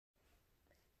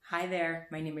Hi there,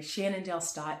 my name is Shannon Dale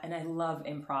Stott and I love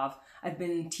improv. I've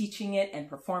been teaching it and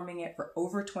performing it for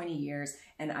over 20 years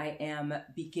and I am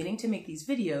beginning to make these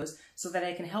videos so that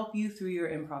I can help you through your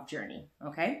improv journey,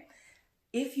 okay?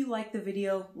 If you like the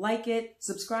video, like it,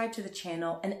 subscribe to the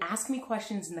channel, and ask me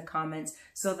questions in the comments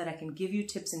so that I can give you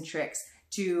tips and tricks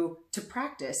to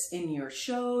practice in your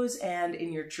shows and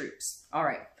in your troupes. All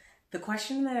right, the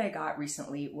question that I got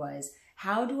recently was,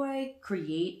 how do I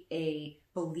create a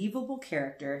believable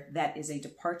character that is a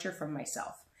departure from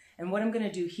myself? And what I'm going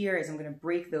to do here is I'm going to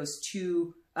break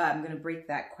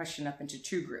that question up into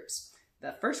two groups.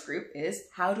 The first group is,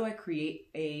 how do I create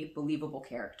a believable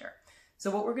character?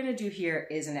 So what we're going to do here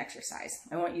is an exercise.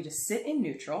 I want you to sit in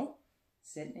neutral.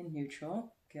 Sit in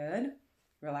neutral. Good.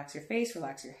 Relax your face,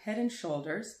 relax your head and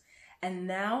shoulders. And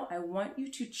now I want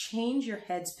you to change your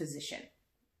head's position.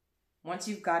 Once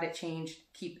you've got it changed,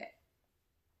 keep it.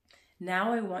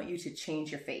 Now I want you to change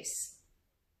your face.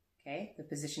 Okay, the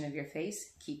position of your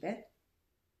face, keep it.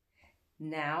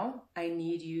 Now I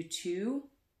need you to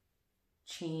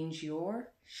change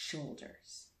your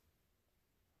shoulders.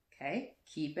 Okay,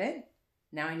 keep it.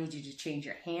 Now I need you to change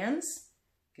your hands.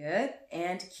 Good,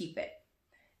 and keep it.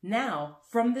 Now,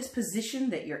 from this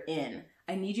position that you're in,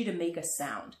 I need you to make a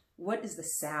sound. What is the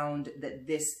sound that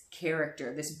this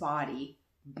character, this body,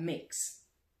 makes?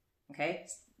 Okay,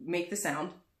 make the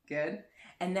sound. Good.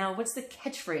 And now what's the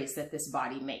catchphrase that this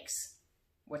body makes?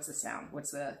 What's the sound?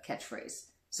 What's the catchphrase?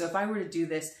 So if I were to do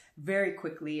this very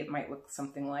quickly, it might look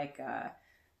something like,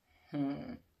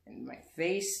 in my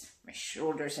face, my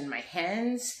shoulders and my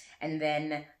hands, and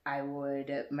then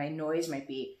my noise might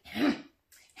be,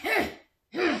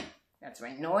 that's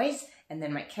my noise, and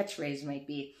then my catchphrase might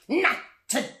be, not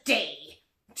today!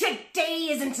 Today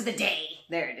isn't the day!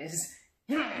 There it is.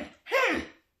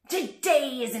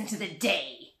 Today isn't the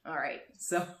day! All right,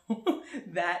 so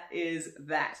that is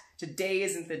that. Today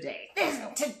isn't the day.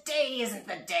 Today isn't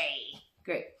the day.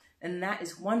 Great. And that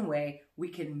is one way we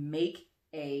can make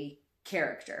a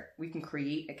character. We can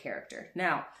create a character.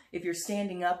 Now, if you're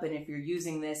standing up and if you're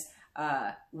using this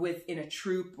in a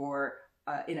troupe or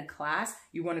in a class,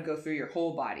 you want to go through your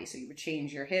whole body. So you would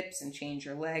change your hips and change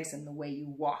your legs and the way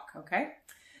you walk, okay?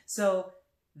 So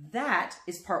that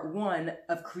is part one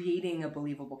of creating a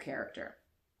believable character.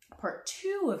 Part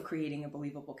two of creating a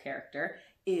believable character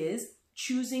is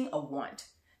choosing a want.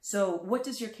 So what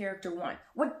does your character want?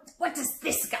 What does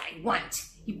this guy want?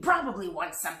 He probably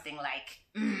wants something like,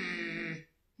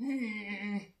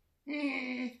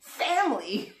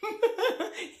 family.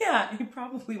 Yeah, he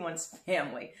probably wants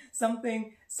family.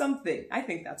 Something. I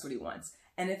think that's what he wants.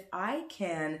 And if I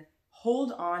can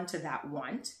hold on to that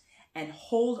want and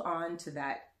hold on to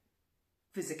that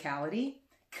physicality,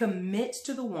 commit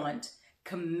to the want,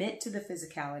 commit to the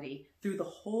physicality through the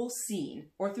whole scene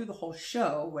or through the whole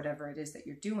show, whatever it is that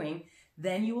you're doing,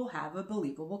 then you will have a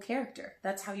believable character.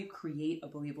 That's how you create a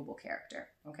believable character,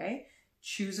 okay?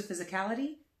 Choose a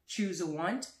physicality, choose a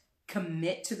want,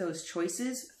 commit to those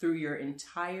choices through your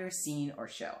entire scene or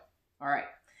show. All right.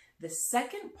 The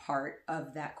second part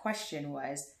of that question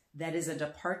was, that is a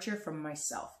departure from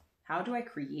myself. How do I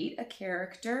create a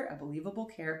character, a believable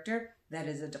character that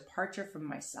is a departure from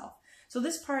myself? So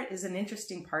this part is an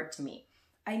interesting part to me.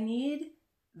 I need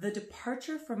the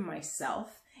departure from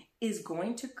myself is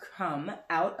going to come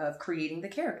out of creating the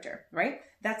character, right?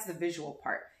 That's the visual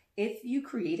part. If you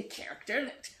create a character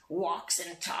that walks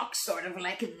and talks sort of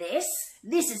like this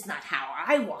is not how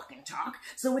I walk and talk,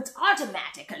 so it's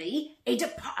automatically a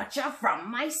departure from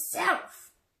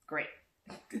myself. Great.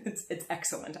 It's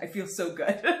excellent. I feel so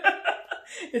good.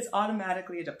 It's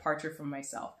automatically a departure from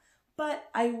myself. But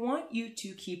I want you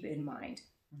to keep in mind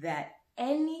that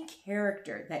any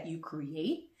character that you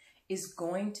create is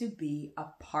going to be a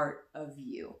part of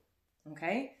you,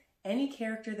 okay? Any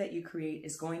character that you create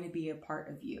is going to be a part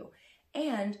of you.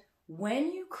 And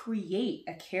when you create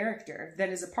a character that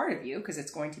is a part of you, because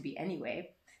it's going to be anyway,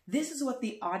 this is what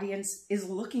the audience is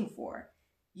looking for.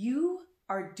 You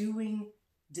are doing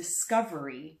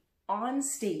discovery on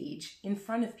stage in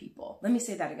front of people. Let me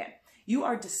say that again. You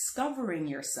are discovering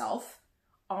yourself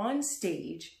on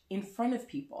stage in front of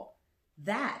people.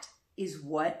 That is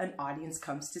what an audience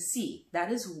comes to see.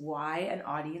 That is why an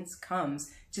audience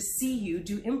comes to see you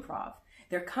do improv.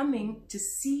 They're coming to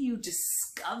see you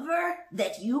discover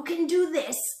that you can do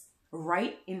this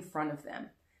right in front of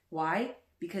them. Why?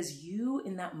 Because you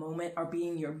in that moment are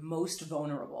being your most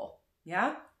vulnerable.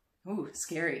 Yeah? Ooh,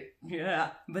 scary. Yeah.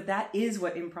 But that is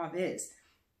what improv is.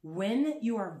 When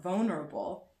you are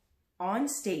vulnerable on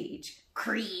stage,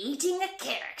 creating a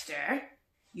character,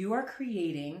 you are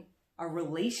creating a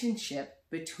relationship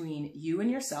between you and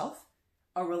yourself,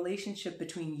 a relationship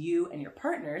between you and your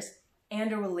partners,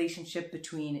 and a relationship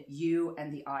between you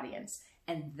and the audience.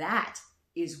 And that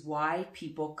is why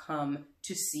people come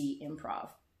to see improv.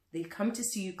 They come to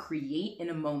see you create in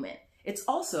a moment. It's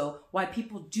also why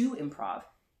people do improv.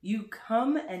 You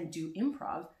come and do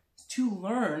improv to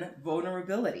learn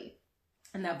vulnerability.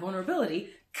 And that vulnerability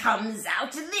comes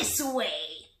out this way.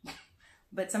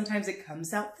 But sometimes it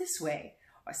comes out this way.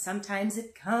 Or sometimes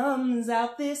it comes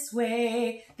out this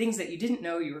way. Things that you didn't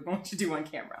know you were going to do on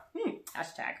camera.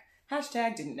 Hashtag.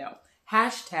 Hashtag didn't know.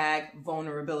 Hashtag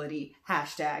vulnerability.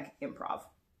 Hashtag improv.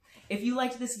 If you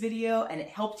liked this video and it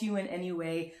helped you in any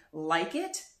way, like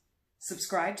it,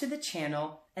 subscribe to the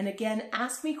channel, and again,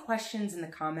 ask me questions in the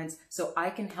comments so I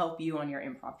can help you on your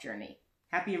improv journey.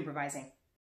 Happy improvising.